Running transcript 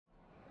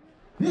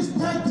This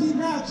tag team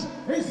match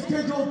is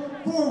scheduled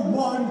for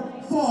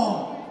one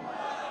fall.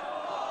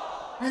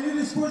 And it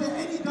is for the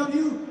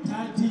NEW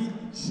Tag Team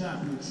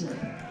Championship.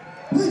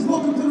 Please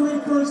welcome to the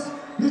ring first,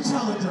 the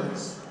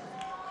challengers.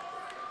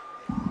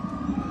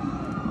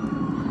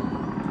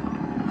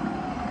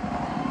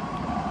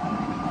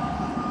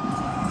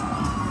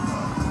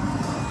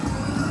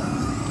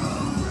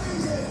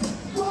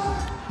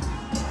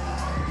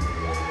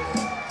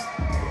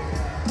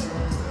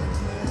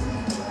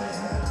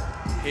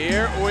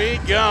 Here we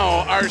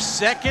go, our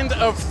second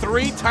of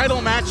 3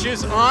 title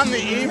matches on the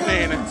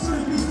evening.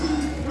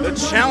 The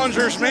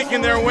challengers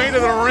making their way to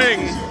the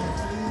ring.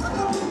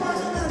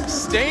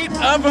 State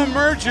of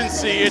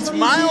emergency, it's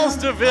Miles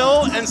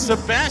Deville and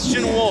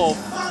Sebastian Wolfe.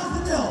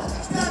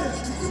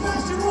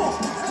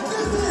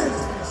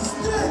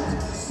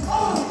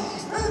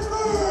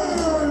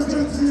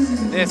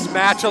 This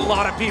match a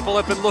lot of people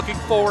have been looking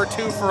forward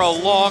to for a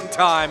long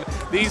time.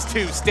 These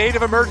two, state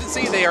of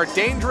emergency, they are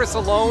dangerous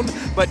alone,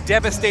 but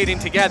devastating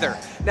together.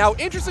 Now,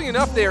 interesting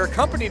enough, they are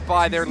accompanied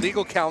by their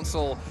legal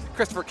counsel,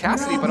 Christopher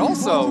Cassidy, but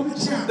also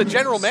the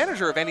general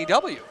manager of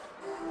NEW,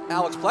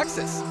 Alex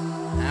Plexus.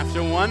 Have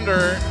to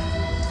wonder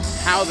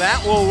how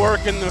that will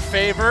work in the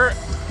favor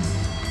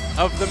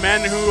of the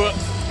men who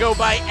go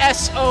by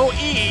SOE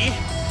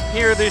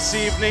here this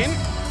evening.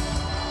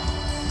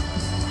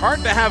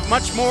 Hard to have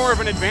much more of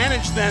an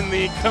advantage than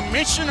the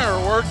commissioner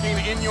working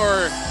in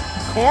your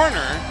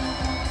corner.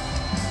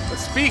 But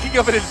speaking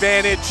of an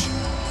advantage,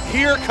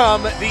 here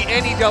come the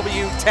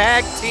NEW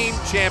Tag Team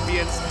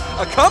Champions,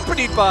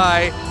 accompanied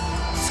by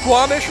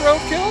Squamish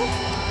Roadkill,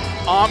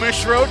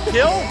 Amish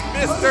Roadkill,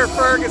 Mr.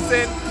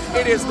 Ferguson.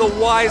 It is the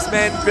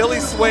Wisemen, Billy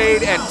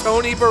Suede, and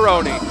Tony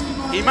Baroni.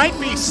 He might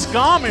be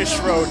Squamish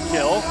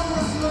Roadkill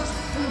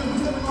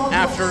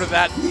after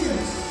that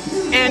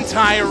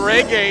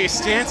anti-reggae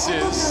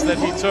stances that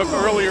he took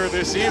earlier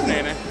this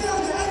evening.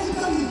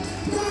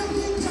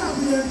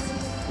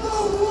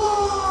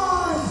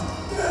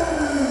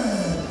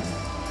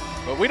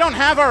 But we don't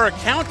have our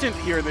accountant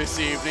here this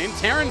evening.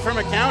 Taryn from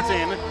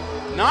accounting,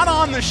 not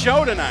on the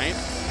show tonight.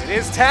 It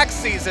is tax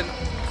season,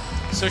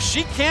 so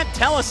she can't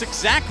tell us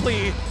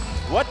exactly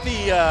what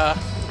the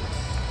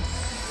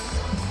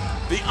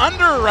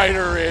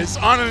underwriter is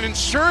on an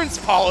insurance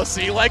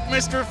policy like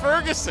Mr.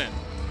 Ferguson.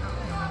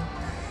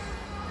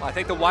 Well, I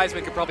think the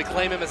Wisemen could probably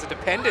claim him as a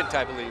dependent,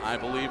 I believe. I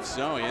believe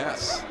so,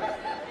 yes.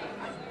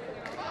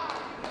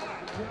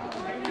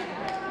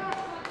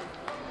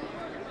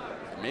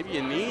 Maybe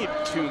you need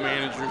 2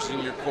 managers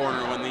in your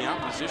corner when the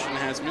opposition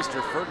has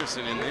Mr.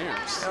 Ferguson in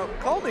theirs. Now,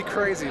 call me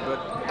crazy, but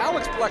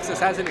Alex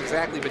Plexus hasn't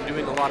exactly been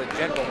doing a lot of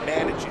general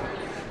managing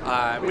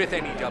with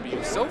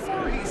NEW. So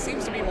far, he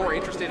seems to be more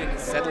interested in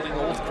settling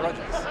old grudges.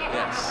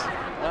 Yes.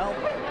 Well,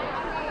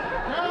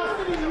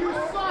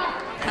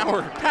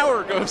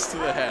 power goes to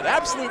the head.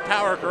 Absolute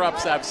power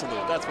corrupts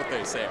absolute. That's what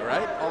they say,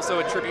 right? Also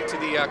a tribute to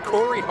the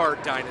Corey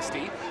Hart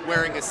dynasty,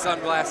 wearing his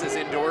sunglasses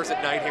indoors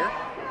at night here.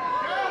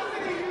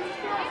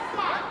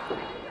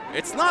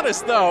 It's not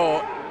as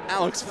though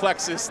Alex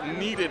Plexus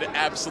needed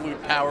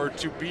absolute power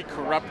to be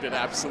corrupted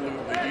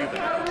absolutely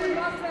either.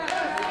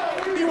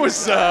 He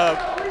was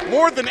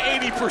more than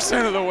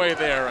 80% of the way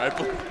there, I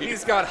believe.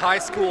 He's got high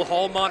school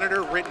hall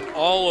monitor written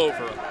all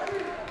over him.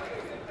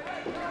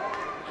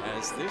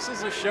 As this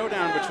is a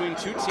showdown between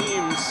 2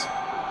 teams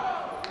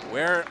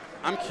where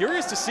I'm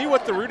curious to see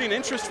what the rooting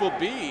interest will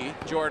be,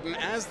 Jordan,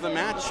 as the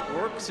match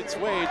works its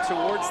way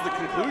towards the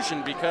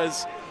conclusion,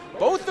 because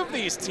both of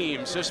these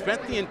teams have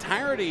spent the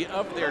entirety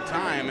of their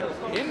time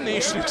in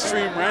Nation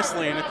Extreme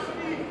Wrestling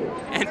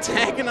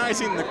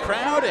antagonizing the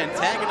crowd,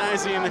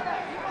 antagonizing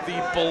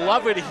the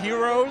beloved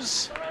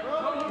heroes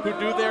who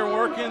do their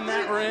work in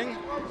that ring.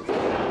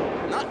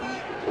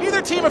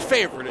 Neither team a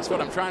favorite is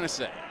what I'm trying to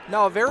say.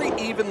 No, very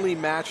evenly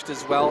matched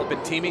as well.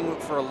 Been teaming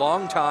for a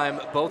long time,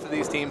 both of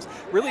these teams.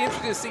 Really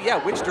interesting to see,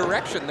 which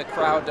direction the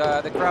crowd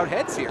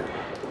heads here.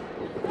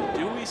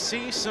 Do we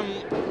see some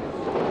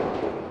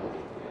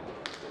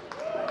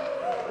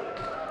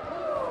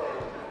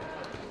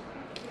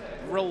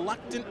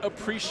reluctant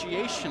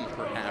appreciation,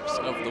 perhaps,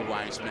 of the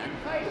Wisemen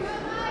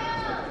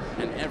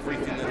and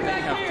everything that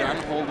they have done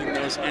holding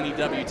those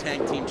NEW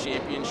Tag Team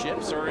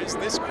Championships? Or is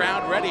this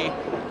crowd ready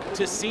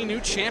to see new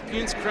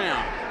champions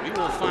crowned? We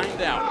will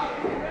find out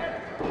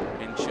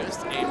in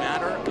just a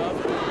matter of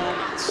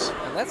moments.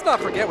 And let's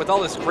not forget, with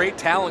all this great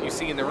talent you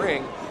see in the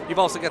ring, you've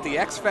also got the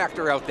X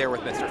Factor out there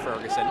with Mr.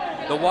 Ferguson,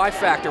 the Y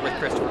Factor with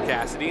Christopher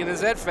Cassidy, and the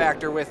Z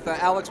Factor with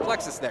Alex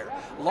Plexus there.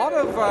 A lot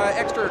of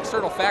extra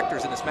external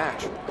factors in this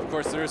match. Of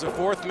course, there is a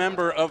 4th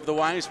member of the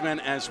Wisemen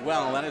as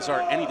well. That is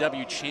our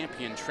NEW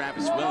champion,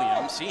 Travis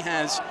Williams. He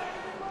has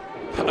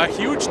a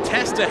huge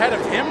test ahead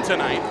of him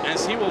tonight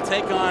as he will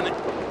take on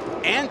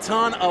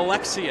Anton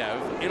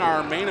Alexiev in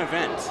our main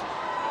event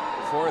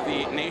for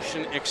the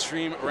Nation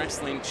Extreme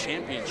Wrestling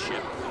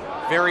Championship.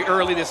 Very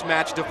early this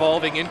match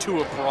devolving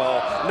into a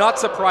brawl. Not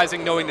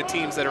surprising knowing the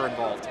teams that are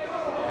involved.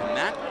 And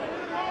that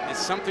is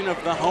something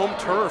of the home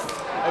turf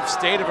of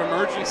State of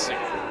Emergency,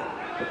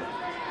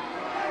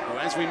 who,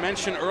 as as we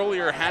mentioned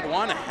earlier, had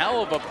one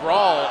hell of a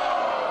brawl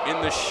in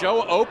the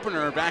show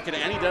opener back at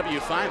NEW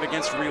 5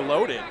 against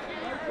Reloaded.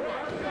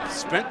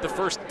 Spent the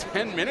first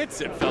 10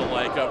 minutes, it felt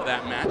like, of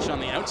that match on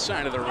the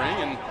outside of the ring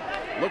and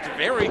looked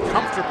very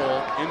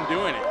comfortable in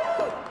doing it.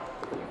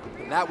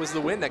 And that was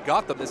the win that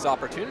got them this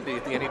opportunity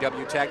at the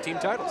NEW Tag Team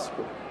titles.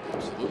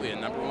 Absolutely, a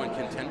 #1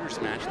 contenders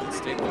match that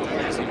State of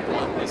Emergency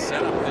won to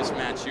set up this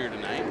match here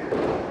tonight.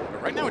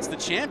 But right now it's the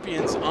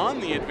champions on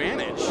the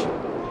advantage.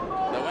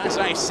 Though as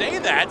I say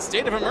that,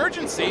 State of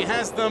Emergency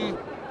has them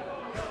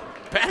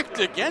backed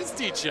against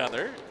each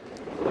other.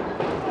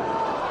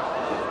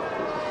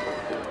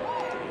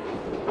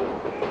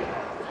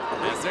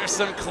 As there's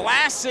some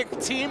classic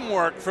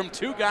teamwork from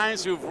two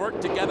guys who've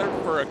worked together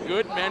for a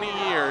good many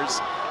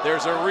years.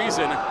 There's a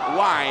reason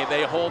why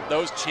they hold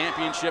those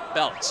championship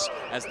belts,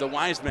 as the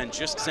Wisemen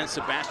just sent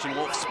Sebastian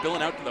Wolfe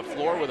spilling out to the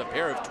floor with a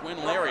pair of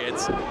twin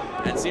lariats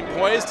and seem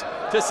poised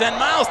to send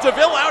Miles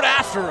Deville out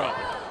after him.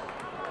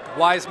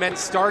 Wisemen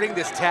starting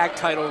this tag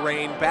title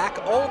reign back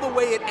all the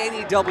way at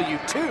NEW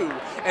 2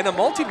 and a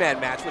multi-man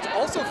match which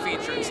also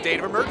featured State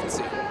of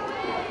Emergency.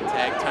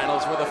 Tag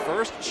titles were the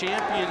first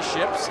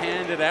championships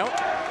handed out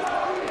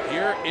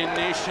here in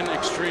Nation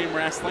Extreme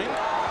Wrestling.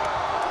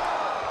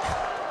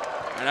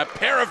 And a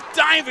pair of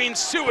diving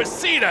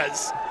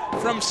suicidas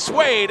from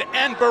Suede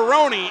and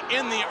Baroni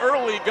in the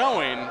early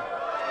going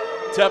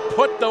to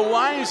put the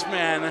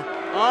Wisemen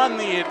on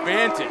the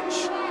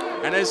advantage.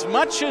 And as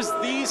much as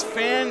these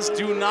fans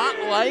do not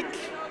like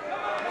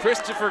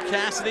Christopher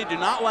Cassidy, do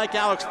not like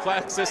Alex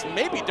Plexus,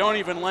 maybe don't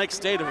even like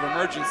State of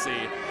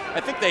Emergency, I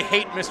think they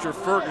hate Mr.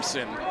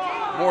 Ferguson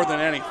more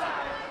than anything.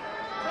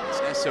 As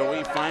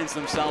SOE finds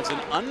themselves in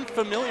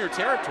unfamiliar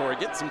territory,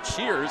 get some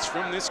cheers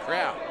from this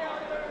crowd.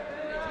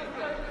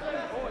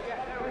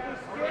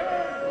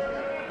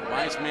 A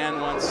wise man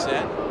once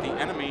said, "The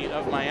enemy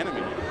of my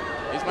enemy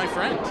is my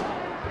friend."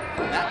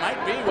 And that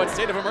might be what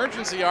State of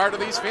Emergency are to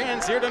these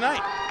fans here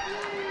tonight.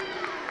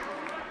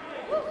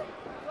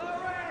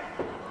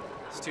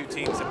 These two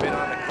teams have been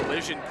on a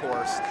collision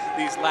course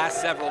these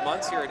last several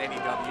months here at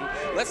NEW.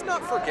 Let's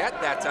not forget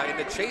that in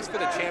the chase for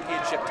the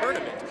championship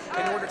tournament,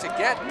 in order to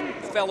get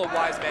fellow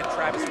Wiseman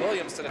Travis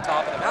Williams to the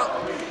top of the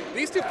mountain,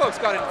 these two folks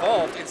got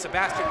involved in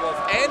Sebastian Wolfe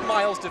and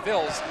Miles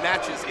Deville's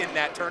matches in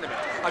that tournament.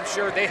 I'm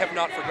sure they have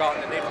not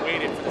forgotten, and they've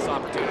waited for this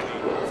opportunity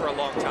for a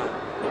long time.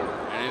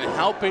 And in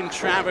helping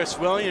Travis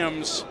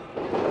Williams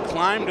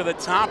climb to the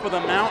top of the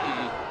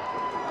mountain,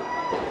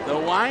 the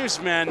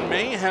Wisemen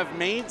may have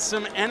made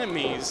some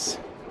enemies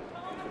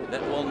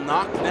that will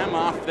knock them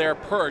off their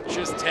perch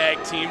as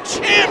tag team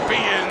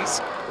champions.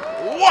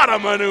 What a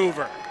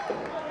maneuver!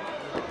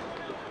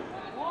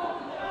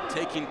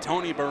 Taking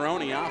Tony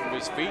Baroni off of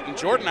his feet. And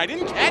Jordan, I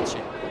didn't catch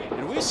it.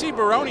 Did we see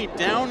Baroni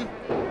down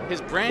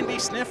his brandy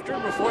snifter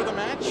before the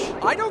match?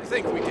 I don't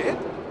think we did.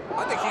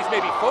 I think he's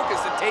maybe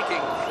focused on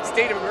taking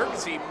State of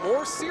Emergency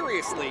more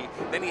seriously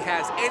than he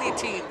has any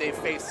team they've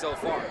faced so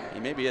far. He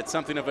may be at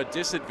something of a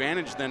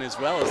disadvantage then as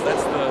well, as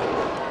that's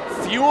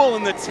the fuel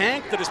in the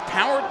tank that has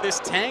powered this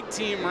tag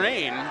team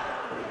reign.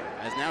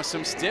 As now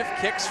some stiff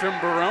kicks from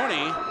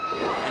Baroni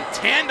and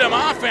tandem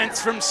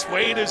offense from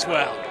Suede as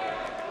well.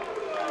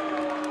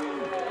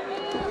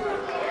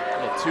 A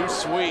little too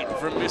sweet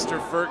from Mr.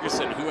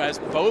 Ferguson, who has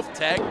both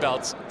tag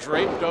belts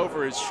draped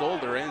over his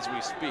shoulder as we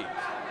speak.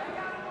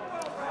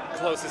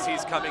 Closest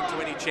he's coming to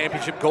any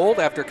championship gold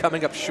after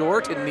coming up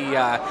short in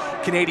the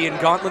Canadian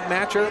Gauntlet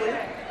match earlier.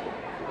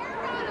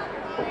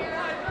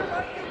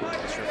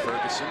 Mr.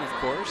 Ferguson, of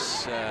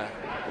course,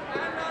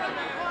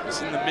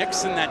 was in the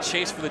mix in that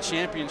chase for the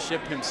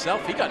championship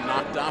himself. He got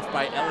knocked off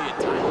by Elliott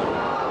Tyler.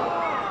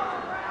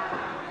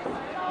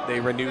 They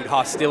renewed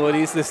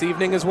hostilities this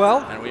evening as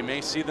well. And we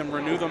may see them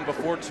renew them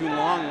before too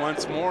long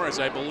once more, as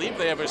I believe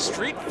they have a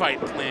street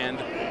fight planned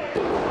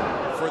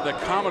for the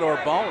Commodore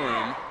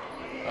Ballroom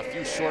a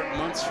few short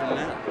months from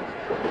now.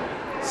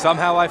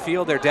 Somehow I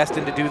feel they're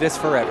destined to do this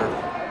forever.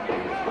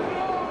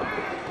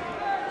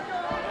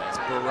 It's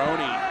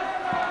Baroni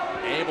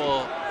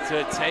able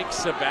to take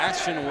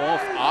Sebastian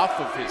Wolfe off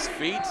of his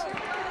feet.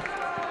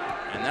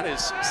 And that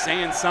is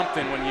saying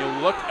something when you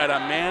look at a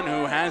man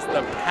who has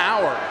the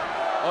power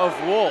of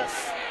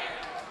Wolfe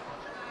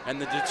and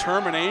the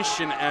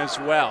determination as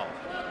well.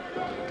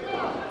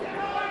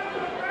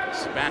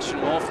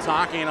 Sebastian Wolfe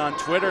talking on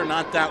Twitter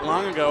not that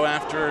long ago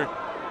after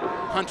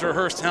Hunter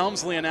Hearst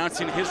Helmsley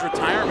announcing his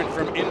retirement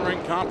from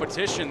in-ring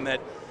competition, that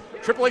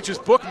Triple H's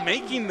book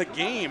Making the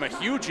Game, a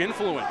huge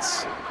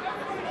influence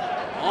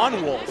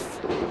on Wolfe,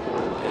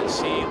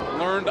 as he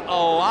learned a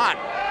lot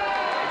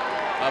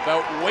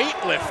about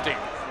weightlifting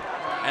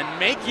and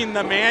making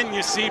the man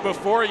you see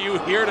before you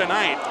here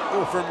tonight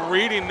from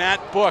reading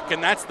that book.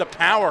 And that's the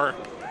power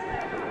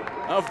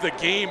of the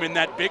game in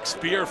that big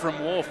spear from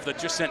Wolfe that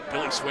just sent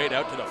Billy Suede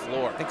out to the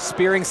floor. I think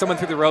spearing someone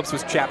through the ropes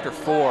was chapter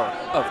 4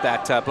 of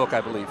that book,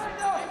 I believe.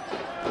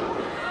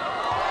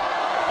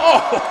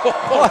 Oh,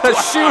 what a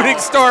shooting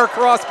star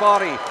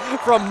crossbody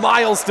from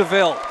Miles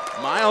Deville.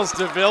 Miles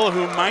Deville,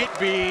 who might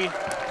be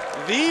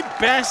the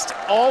best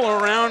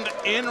all-around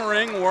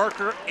in-ring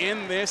worker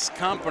in this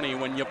company.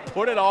 When you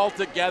put it all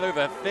together,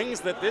 the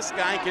things that this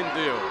guy can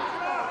do.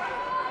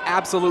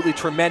 Absolutely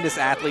tremendous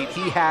athlete.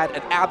 He had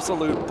an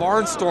absolute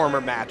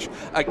barnstormer match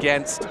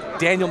against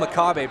Daniel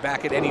Makabe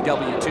back at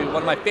NEW2.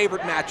 One of my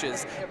favorite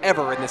matches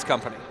ever in this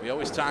company. We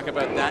always talk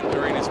about that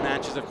during his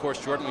matches, of course,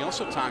 Jordan. We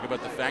also talk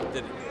about the fact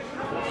that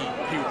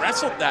he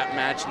wrestled that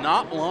match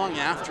not long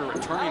after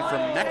returning from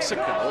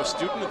Mexico, a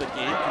student of the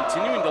game,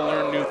 continuing to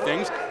learn new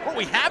things. What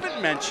we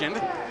haven't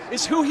mentioned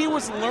is who he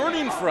was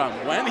learning from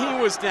when he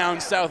was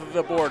down south of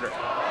the border.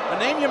 A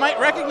name you might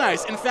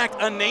recognize. In fact,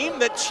 a name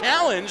that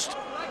challenged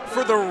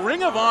for the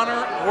Ring of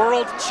Honor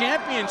World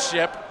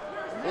Championship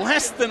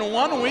less than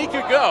 1 week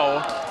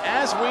ago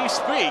as we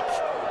speak,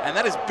 and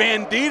that is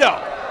Bandito,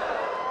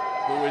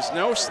 who is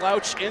no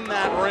slouch in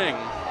that ring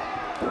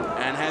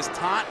and has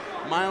taught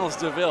Miles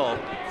Deville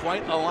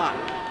quite a lot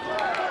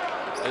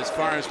as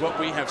far as what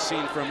we have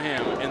seen from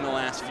him in the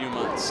last few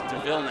months.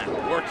 Deville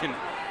now working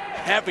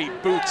heavy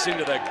boots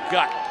into the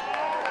gut.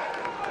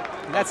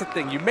 And that's the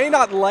thing. You may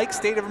not like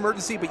State of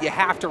Emergency, but you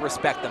have to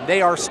respect them.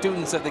 They are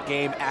students of the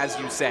game, as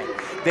you say.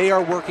 They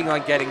are working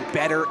on getting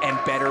better and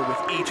better with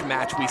each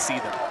match we see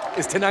them.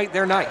 Is tonight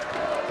their night?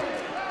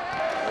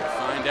 We'll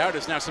find out.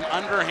 There's now some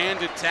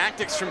underhanded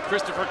tactics from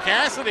Christopher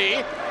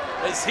Cassidy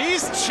as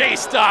he's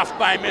chased off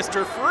by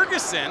Mr.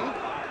 Ferguson.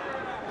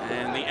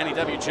 And the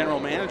NEW general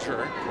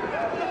manager,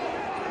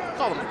 I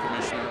called him the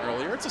commissioner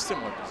earlier. It's a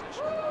similar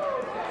position.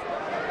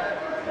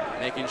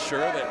 Making sure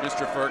that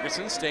Mr.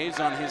 Ferguson stays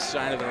on his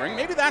side of the ring.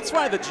 Maybe that's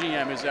why the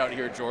GM is out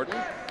here, Jordan,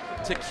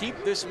 to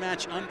keep this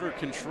match under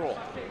control.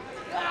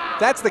 If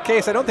that's the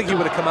case, I don't think he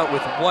would have come out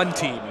with one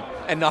team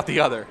and not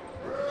the other.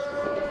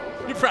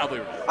 You probably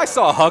would. I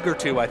saw a hug or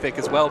two, I think,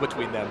 as well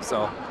between them,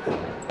 so.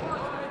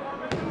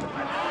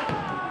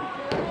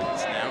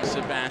 It's now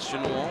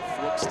Sebastian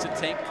Wolfe looks to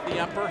take the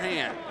upper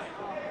hand.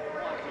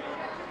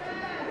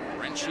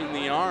 Wrenching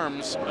the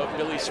arms of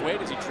Billy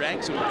Suede as he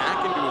drags him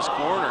back into his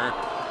corner.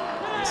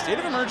 State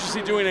of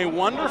Emergency doing a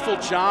wonderful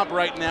job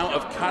right now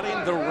of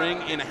cutting the ring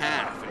in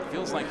half. It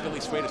feels like Billy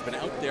Suede has been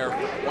out there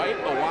for quite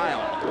a while,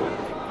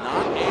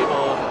 not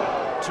able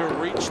to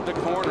reach the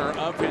corner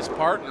of his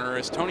partner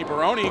as Tony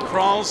Baroni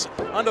crawls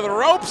under the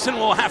ropes and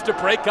will have to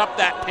break up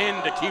that pin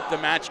to keep the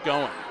match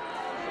going.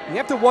 You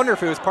have to wonder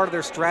if it was part of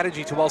their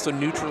strategy to also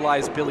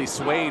neutralize Billy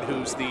Suede,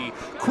 who's the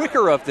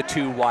quicker of the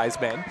two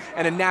Wisemen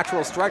and a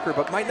natural striker,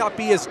 but might not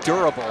be as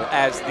durable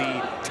as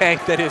the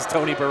tank that is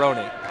Tony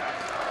Baroni.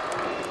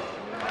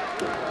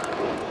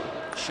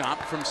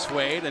 Chop from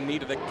Suede, a knee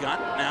to the gut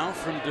now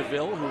from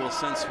Deville, who will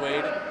send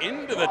Suede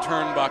into the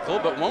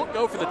turnbuckle, but won't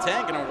go for the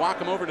tag, and walk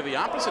him over to the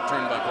opposite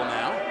turnbuckle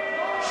now.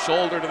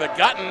 Shoulder to the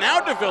gut, and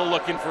now Deville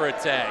looking for a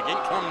tag. In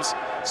comes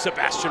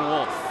Sebastian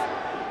Wolfe.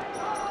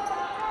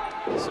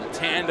 Some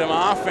tandem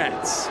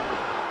offense.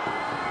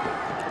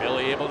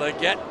 Billy able to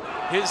get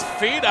his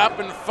feet up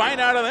and fight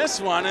out of this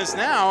one, as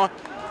now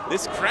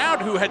this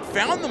crowd who had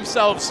found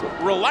themselves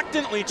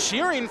reluctantly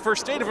cheering for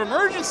State of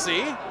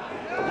Emergency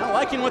now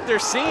liking what they're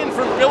seeing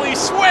from Billy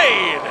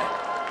Suede,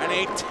 and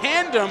a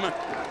tandem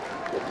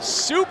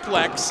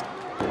suplex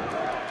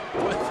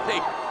with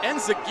a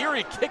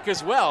enziguri kick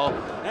as well.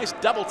 Nice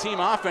double team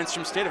offense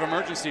from State of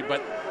Emergency,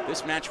 but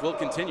this match will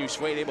continue.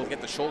 Suede able to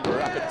get the shoulder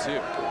up at 2.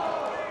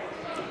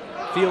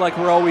 Feel like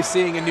we're always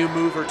seeing a new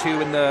move or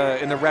two in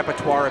the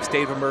repertoire of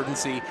State of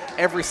Emergency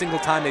every single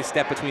time they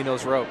step between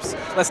those ropes.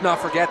 Let's not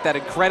forget that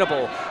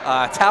incredible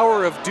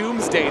Tower of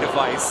Doomsday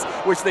device,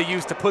 which they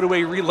used to put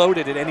away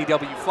Reloaded at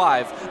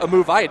NEW5, a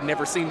move I had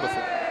never seen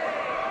before.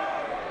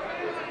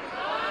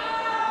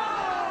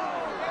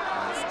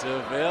 It's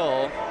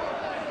Deville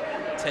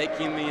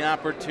taking the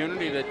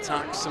opportunity to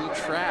talk some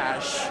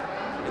trash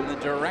in the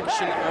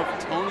direction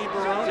of Tony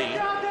Baroni.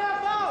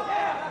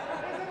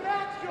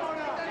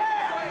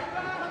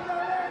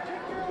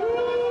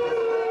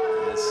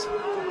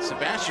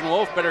 Sebastian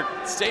Wolfe better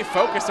stay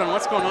focused on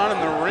what's going on in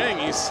the ring.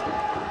 He's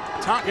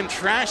talking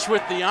trash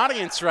with the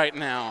audience right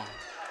now.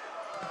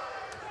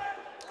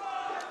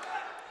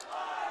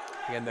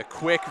 And the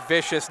quick,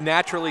 vicious,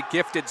 naturally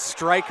gifted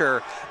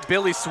striker,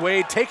 Billy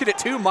Suede, taking it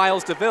to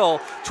Miles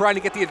Deville, trying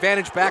to get the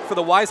advantage back for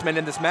the Wisemen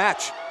in this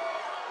match.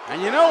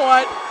 And you know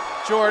what,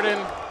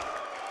 Jordan?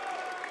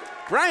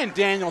 Brian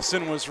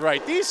Danielson was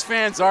right. These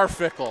fans are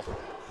fickle.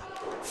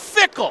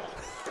 Fickle!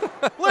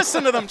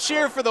 Listen to them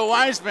cheer for the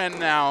Wisemen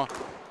now,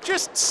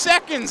 just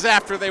seconds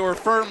after they were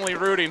firmly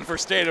rooting for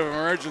State of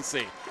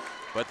Emergency.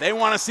 But they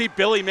want to see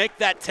Billy make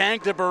that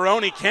tag to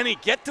Baroni. Can he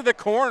get to the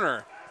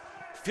corner?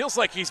 Feels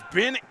like he's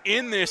been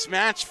in this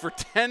match for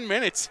 10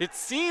 minutes. It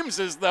seems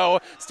as though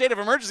State of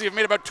Emergency have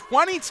made about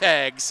 20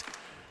 tags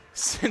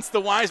since the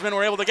Wisemen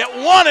were able to get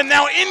one, and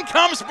now in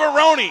comes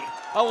Baroni.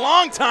 A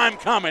long time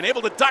coming,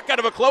 able to duck out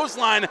of a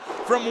clothesline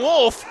from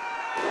Wolfe,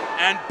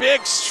 and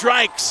big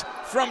strikes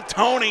from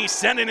Tony,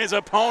 sending his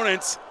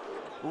opponents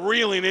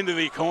reeling into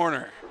the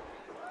corner.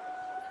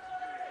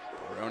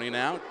 Baroni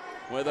now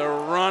with a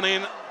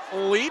running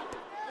leap.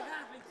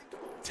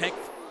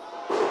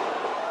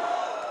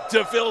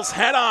 Deville's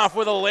head off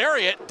with a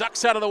lariat,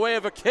 ducks out of the way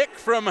of a kick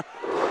from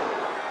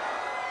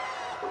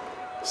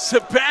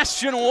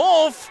Sebastian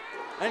Wolfe,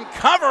 and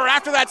cover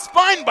after that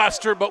spine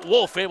buster, but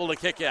Wolfe able to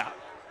kick out.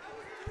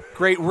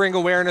 Great ring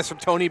awareness from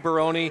Tony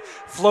Baroni,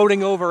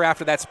 floating over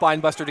after that spine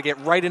buster to get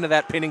right into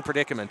that pinning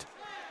predicament.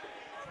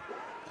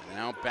 And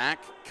now back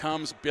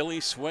comes Billy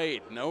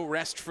Suede. No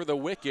rest for the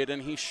wicked,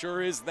 and he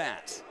sure is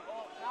that.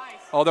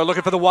 Oh, they're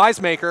looking for the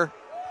Wisemaker.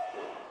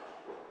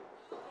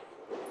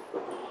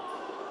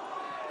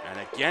 And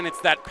again,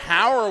 it's that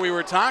power we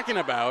were talking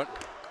about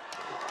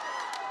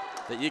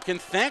that you can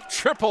thank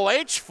Triple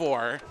H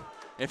for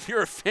if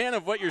you're a fan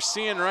of what you're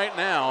seeing right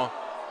now.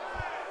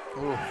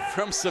 Ooh,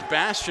 from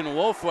Sebastian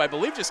Wolfe, who I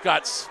believe just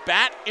got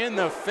spat in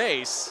the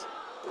face.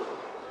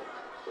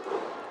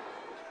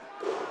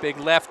 Big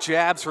left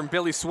jabs from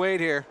Billy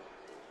Suede here.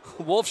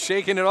 Wolfe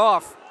shaking it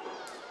off.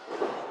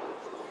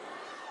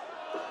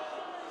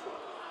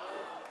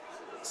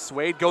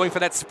 Suede going for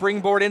that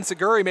springboard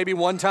enziguri, maybe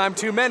one time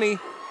too many.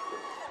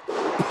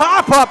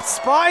 Pop-up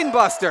spine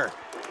buster.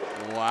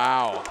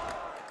 Wow.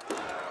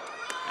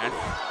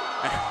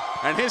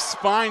 And his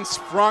spine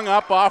sprung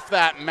up off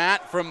that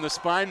mat from the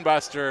spine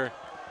buster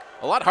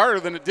a lot harder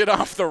than it did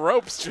off the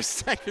ropes just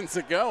seconds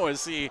ago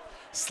as he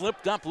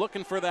slipped up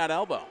looking for that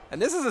elbow.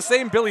 And this is the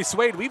same Billy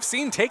Suede we've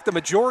seen take the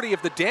majority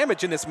of the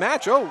damage in this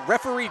match. Oh,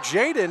 referee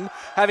Jaden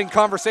having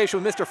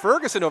conversation with Mr.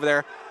 Ferguson over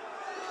there.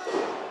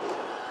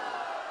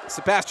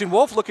 Sebastian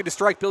Wolfe looking to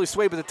strike Billy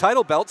Suede with a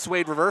title belt.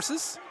 Suede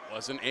reverses.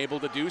 Wasn't able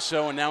to do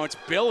so, and now it's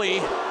Billy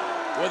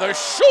with a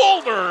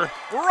shoulder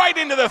right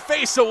into the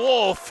face of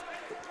Wolfe.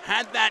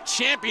 Had that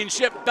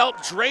championship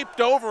belt draped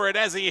over it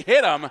as he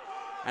hit him,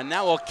 and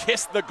now he'll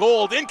kiss the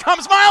gold. In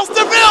comes Miles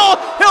Deville!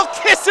 He'll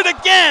kiss it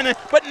again,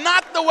 but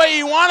not the way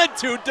he wanted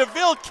to.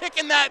 Deville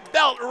kicking that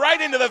belt right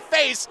into the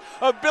face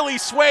of Billy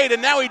Suede,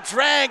 and now he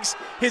drags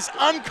his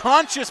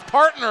unconscious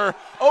partner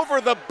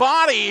over the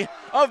body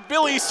of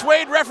Billy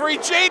Suede. Referee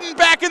Jaden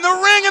back in the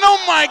ring, and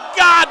oh my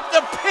God,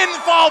 the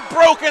pinfall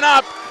broken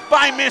up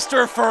by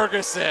Mr.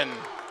 Ferguson.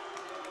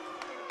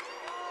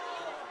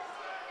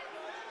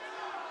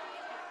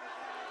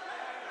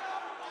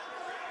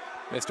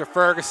 Mr.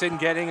 Ferguson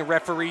getting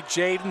referee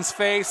Jaden's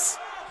face.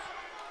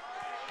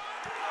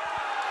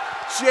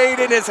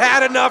 Jaden has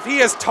had enough. He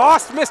has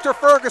tossed Mr.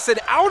 Ferguson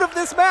out of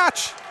this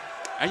match.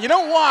 And you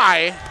know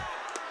why?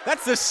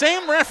 That's the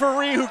same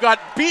referee who got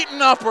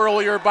beaten up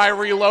earlier by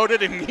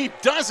Reloaded, and he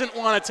doesn't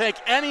want to take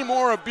any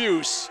more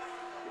abuse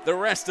the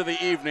rest of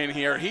the evening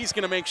here. He's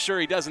going to make sure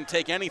he doesn't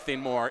take anything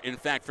more, in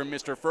fact, from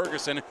Mr.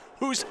 Ferguson,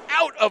 who's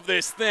out of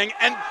this thing.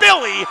 And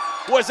Billy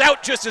was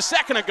out just a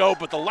second ago,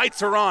 but the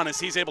lights are on as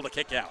he's able to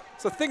kick out.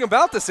 So the thing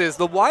about this is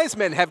the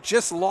Wisemen have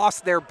just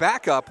lost their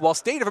backup while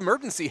State of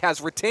Emergency has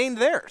retained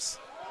theirs.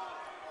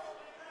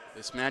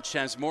 This match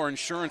has more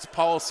insurance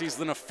policies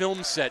than a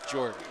film set,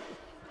 Jordan.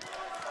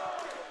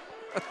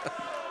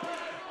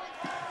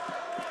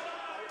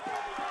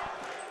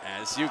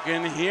 As you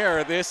can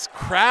hear, this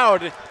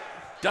crowd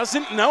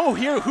doesn't know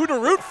here who to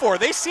root for.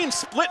 They seem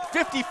split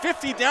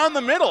 50-50 down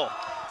the middle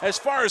as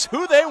far as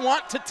who they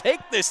want to take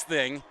this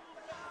thing.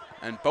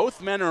 And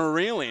both men are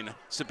reeling.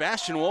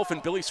 Sebastian Wolfe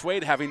and Billy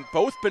Suede having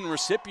both been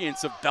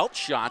recipients of belt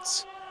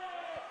shots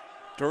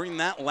during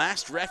that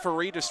last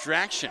referee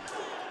distraction.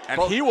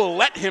 And he will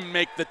let him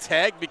make the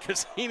tag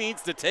because he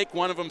needs to take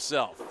one of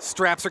himself.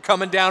 Straps are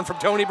coming down from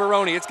Tony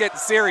Baroni. It's getting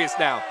serious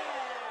now.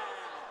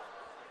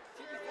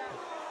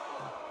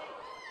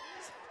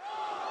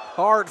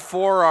 Hard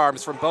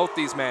forearms from both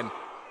these men.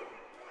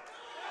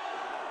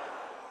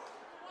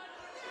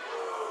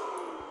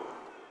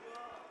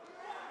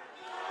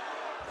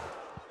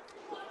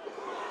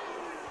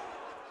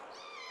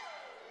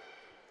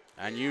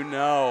 And you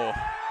know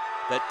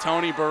that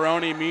Tony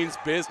Baroni means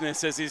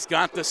business as he's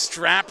got the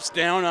straps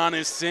down on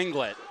his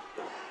singlet.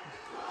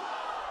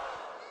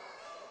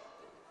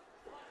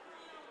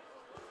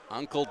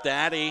 Uncle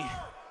Daddy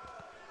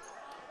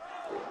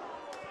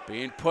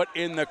being put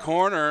in the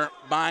corner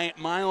by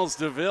Miles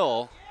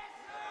Deville,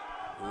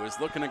 who is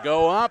looking to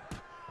go up.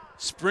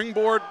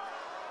 Springboard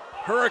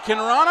Hurricane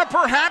Rana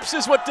perhaps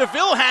is what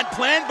Deville had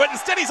planned, but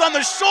instead he's on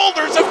the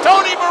shoulders of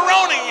Tony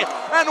Baroni,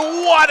 and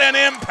what an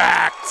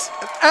impact!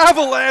 An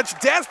avalanche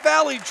Death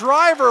Valley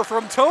driver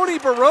from Tony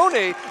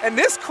Baroni, and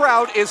this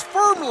crowd is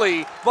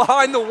firmly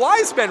behind the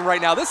Wisemen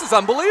right now. This is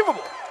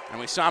unbelievable. And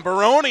we saw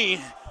Baroni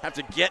have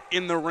to get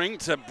in the ring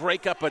to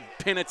break up a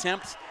pin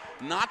attempt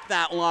not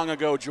that long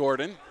ago,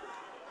 Jordan.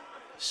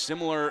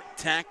 Similar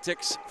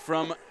tactics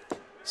from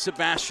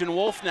Sebastian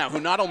Wolfe now, who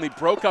not only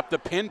broke up the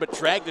pin but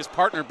dragged his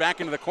partner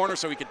back into the corner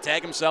so he could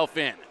tag himself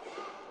in.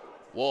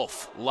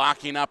 Wolfe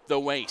locking up the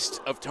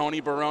waist of Tony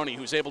Baroni,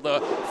 who's able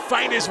to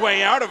fight his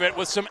way out of it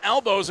with some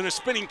elbows and a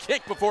spinning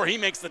kick before he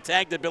makes the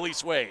tag to Billy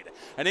Suede.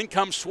 And in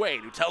comes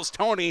Suede, who tells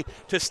Tony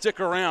to stick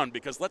around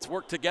because let's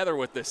work together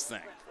with this thing.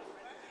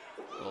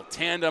 A little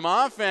tandem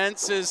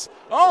offense is,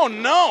 oh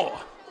no!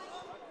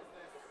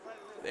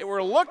 They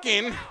were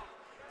looking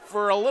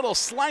for a little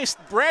sliced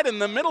bread in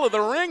the middle of the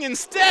ring.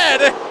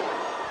 Instead,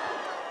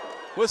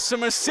 With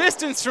some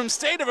assistance from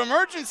State of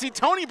Emergency,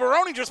 Tony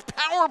Baroni just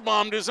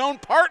powerbombed his own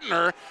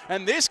partner,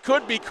 and this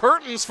could be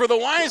curtains for the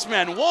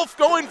Wisemen. Wolfe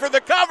going for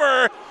the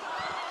cover.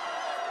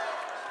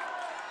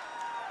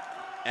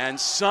 And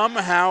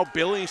somehow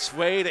Billy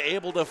Suede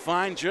able to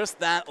find just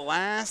that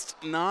last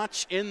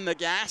notch in the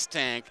gas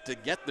tank to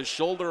get the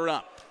shoulder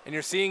up. And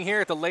you're seeing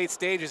here at the late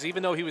stages,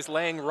 even though he was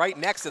laying right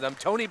next to them,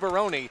 Tony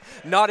Baroni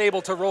not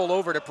able to roll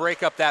over to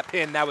break up that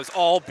pin. That was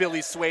all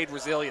Billy Suede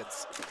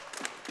resilience.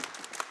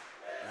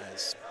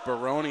 As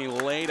Baroni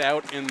laid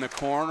out in the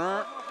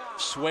corner,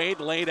 Suede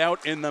laid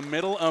out in the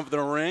middle of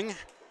the ring.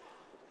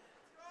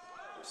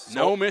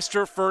 No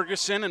Mr.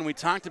 Ferguson, and we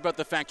talked about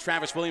the fact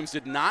Travis Williams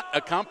did not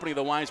accompany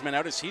the Wisemen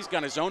out as he's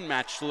got his own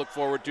match to look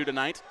forward to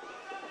tonight.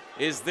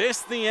 Is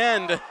this the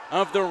end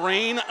of the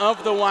reign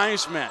of the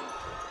Wisemen?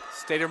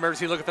 State of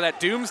Emergency looking for that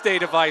doomsday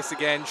device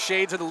again.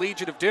 Shades of the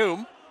Legion of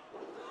Doom.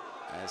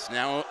 As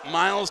now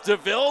Miles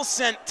Deville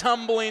sent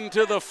tumbling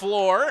to the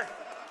floor.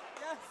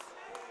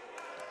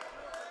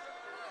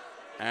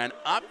 And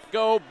up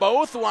go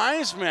both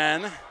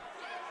Wisemen,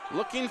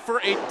 looking for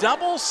a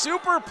double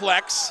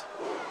superplex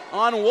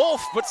on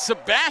Wolfe, but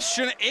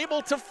Sebastian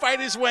able to fight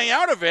his way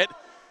out of it.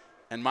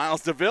 And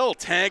Miles Deville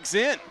tags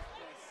in.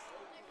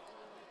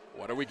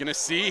 What are we gonna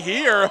see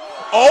here?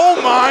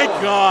 Oh my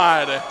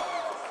God.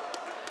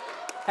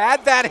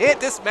 Had that hit,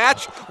 this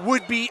match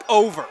would be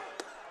over.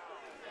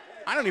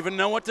 I don't even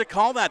know what to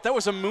call that. That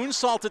was a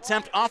moonsault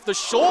attempt off the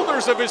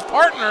shoulders of his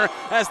partner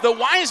as the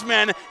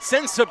Wisemen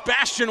send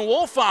Sebastian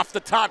Wolfe off the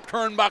top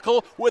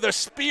turnbuckle with a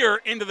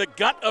spear into the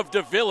gut of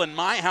Deville. And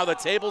my, how the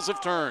tables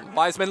have turned.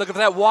 Wisemen looking for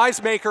that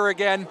Wisemaker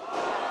again.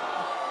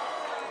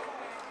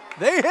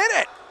 They hit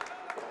it.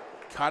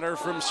 Cutter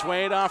from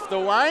Suede off the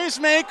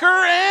Wisemaker,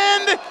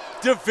 and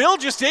Deville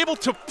just able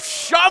to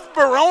shove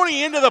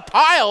Baroni into the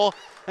pile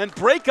and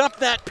break up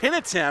that pin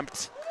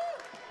attempt.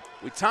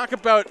 We talk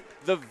about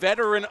the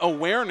veteran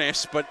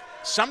awareness, but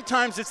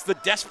sometimes it's the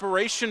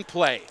desperation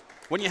play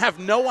when you have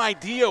no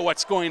idea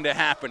what's going to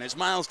happen, as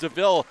Miles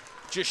Deville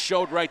just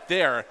showed right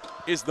there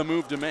is the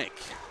move to make.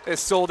 A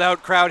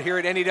sold-out crowd here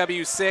at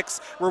NEW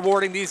 6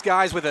 rewarding these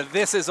guys with a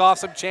 "This is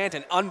awesome" chant,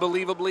 and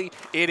unbelievably,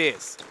 it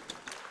is.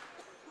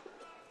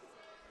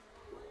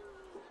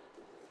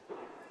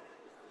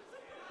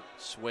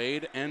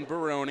 Suede and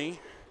Baroni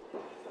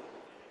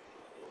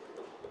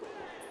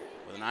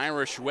with an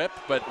Irish whip,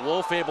 but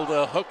Wolfe able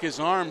to hook his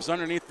arms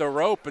underneath the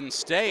rope and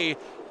stay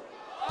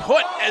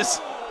put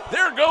as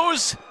there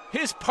goes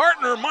his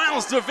partner,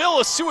 Miles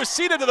Deville,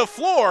 suicided to the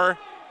floor,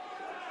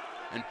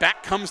 and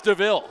back comes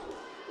Deville.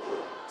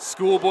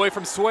 Schoolboy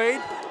from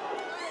Suede.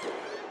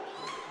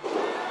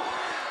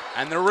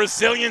 And the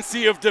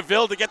resiliency of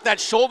Deville to get that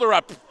shoulder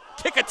up.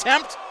 Kick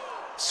attempt.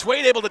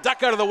 Suede able to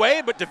duck out of the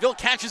way, but Deville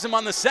catches him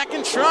on the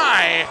second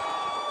try.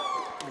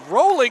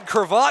 Rolling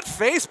cravat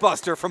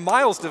facebuster from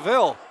Miles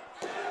Deville.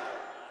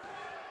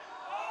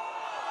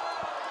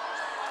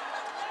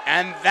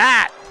 And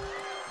that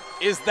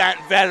is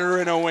that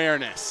veteran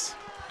awareness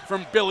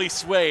from Billy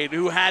Suede,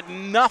 who had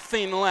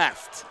nothing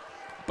left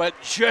but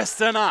just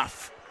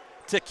enough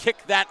to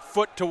kick that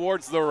foot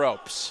towards the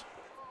ropes.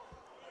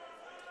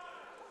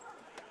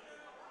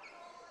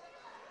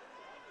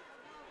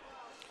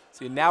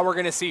 See, now we're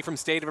going to see from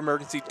State of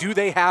Emergency, do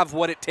they have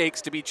what it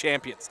takes to be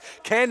champions?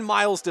 Can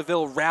Miles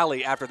Deville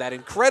rally after that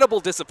incredible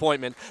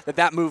disappointment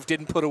that move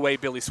didn't put away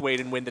Billy Suede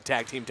and win the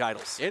tag team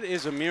titles? It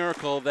is a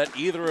miracle that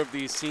either of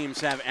these teams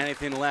have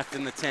anything left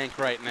in the tank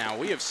right now.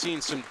 We have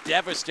seen some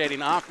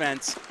devastating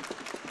offense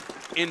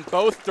in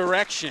both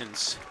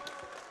directions,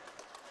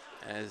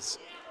 as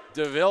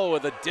Deville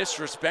with a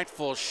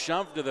disrespectful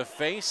shove to the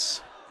face.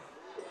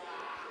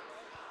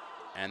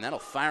 And that'll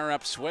fire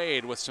up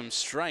Suede with some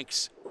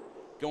strikes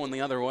going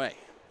the other way.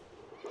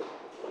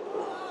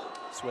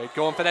 Suede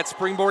going for that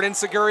springboard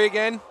enziguri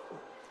again.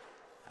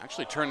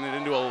 Actually turning it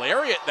into a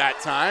lariat that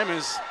time,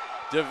 as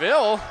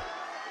Deville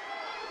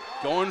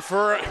going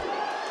for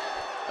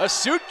a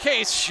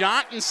suitcase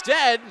shot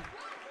instead.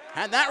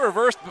 Had that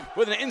reversed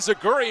with an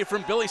enziguri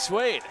from Billy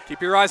Suede.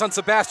 Keep your eyes on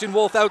Sebastian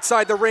Wolfe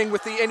outside the ring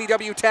with the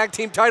NEW Tag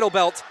Team title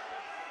belt.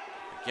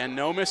 Again,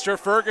 no Mr.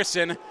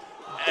 Ferguson,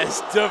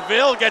 as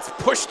Deville gets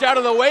pushed out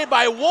of the way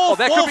by Wolfe. Oh,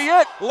 that Wolfe could be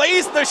it.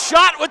 Lays the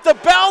shot with the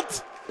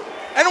belt.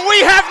 And we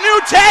have new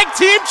tag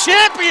team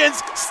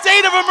champions.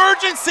 State of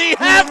Emergency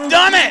have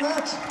done it.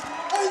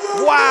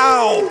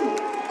 Wow.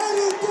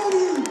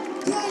 NEW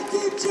Tag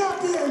Team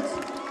Champions,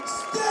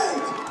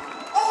 State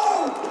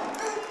of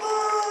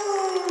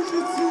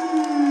Emergency.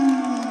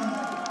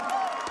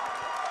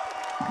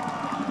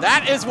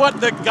 That is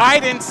what the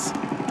guidance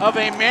of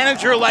a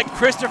manager like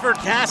Christopher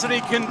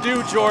Cassidy can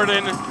do,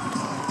 Jordan.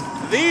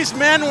 These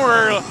men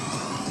were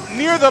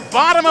near the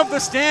bottom of the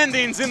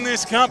standings in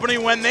this company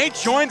when they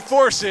joined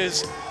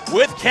forces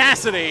with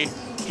Cassidy.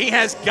 He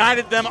has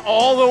guided them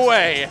all the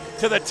way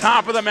to the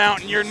top of the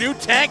mountain. Your new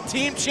tag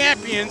team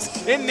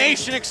champions in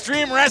Nation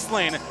Extreme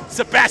Wrestling,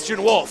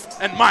 Sebastian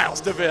Wolfe and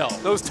Miles Deville.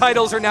 Those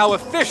titles are now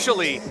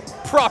officially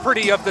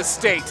property of the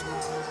state.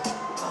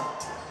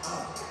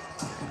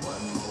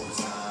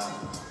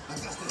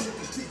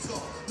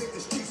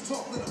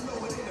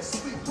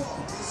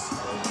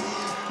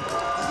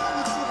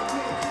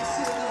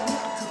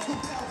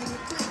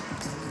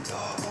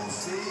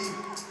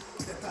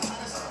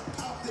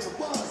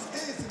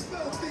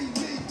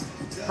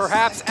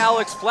 Perhaps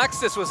Alex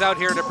Plexus was out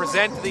here to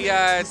present the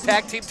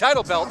tag team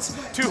title belts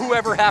to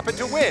whoever happened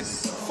to win.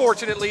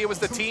 Fortunately, it was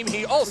the team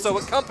he also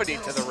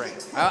accompanied to the ring.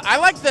 I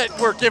like that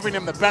we're giving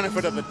him the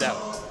benefit of the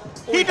doubt.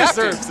 Well, he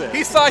deserves it.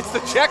 He signs the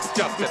checks,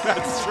 Justin.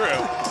 That's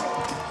true.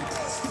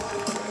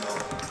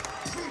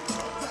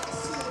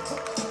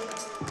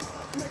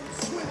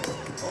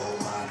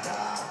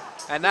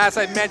 And as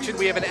I mentioned,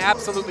 we have an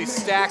absolutely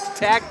stacked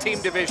tag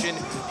team division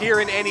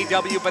here in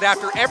NEW, but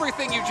after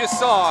everything you just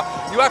saw,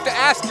 you have to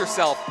ask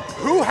yourself,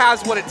 who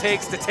has what it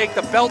takes to take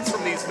the belts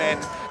from these men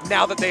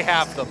now that they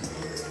have them?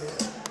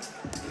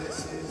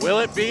 Will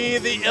it be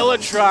the Illa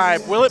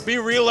Tribe? Will it be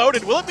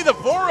Reloaded? Will it be the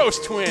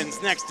Voros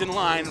twins next in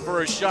line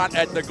for a shot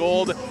at the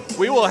gold?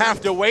 We will have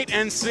to wait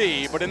and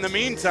see, but in the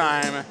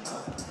meantime,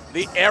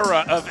 the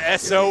era of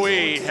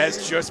SOE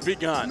has just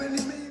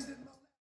begun.